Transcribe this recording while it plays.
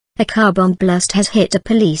A car bomb blast has hit a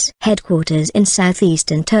police headquarters in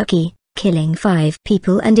southeastern Turkey, killing 5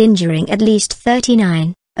 people and injuring at least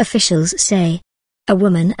 39, officials say. A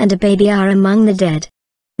woman and a baby are among the dead.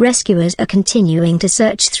 Rescuers are continuing to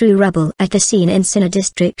search through rubble at the scene in Sinnar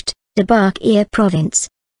district, Diyarbakir province.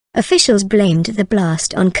 Officials blamed the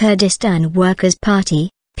blast on Kurdistan Workers'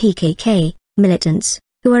 Party, PKK, militants,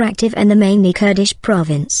 who are active in the mainly Kurdish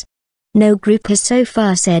province. No group has so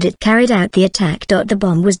far said it carried out the attack. The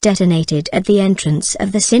bomb was detonated at the entrance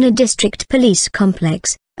of the Sinnar district police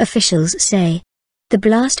complex, officials say. The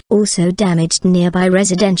blast also damaged nearby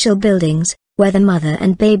residential buildings, where the mother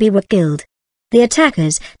and baby were killed. The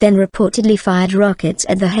attackers then reportedly fired rockets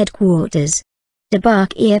at the headquarters.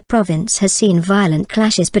 Diyarbakir province has seen violent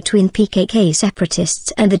clashes between PKK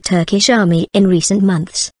separatists and the Turkish army in recent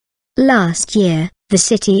months. Last year, the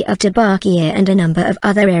city of Diyarbakir and a number of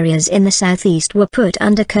other areas in the southeast were put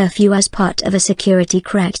under curfew as part of a security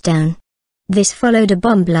crackdown. This followed a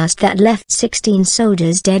bomb blast that left 16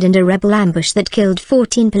 soldiers dead and a rebel ambush that killed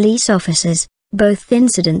 14 police officers, both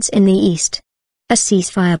incidents in the east. A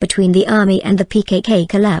ceasefire between the army and the PKK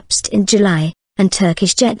collapsed in July, and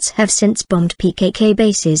Turkish jets have since bombed PKK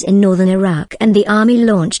bases in northern Iraq, and the army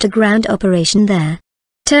launched a ground operation there.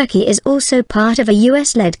 Turkey is also part of a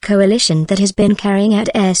US-led coalition that has been carrying out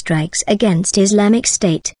airstrikes against Islamic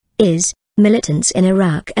State, IS, militants in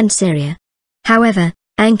Iraq and Syria. However,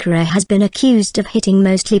 Ankara has been accused of hitting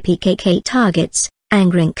mostly PKK targets,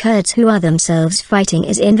 angering Kurds who are themselves fighting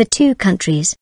IS in the two countries.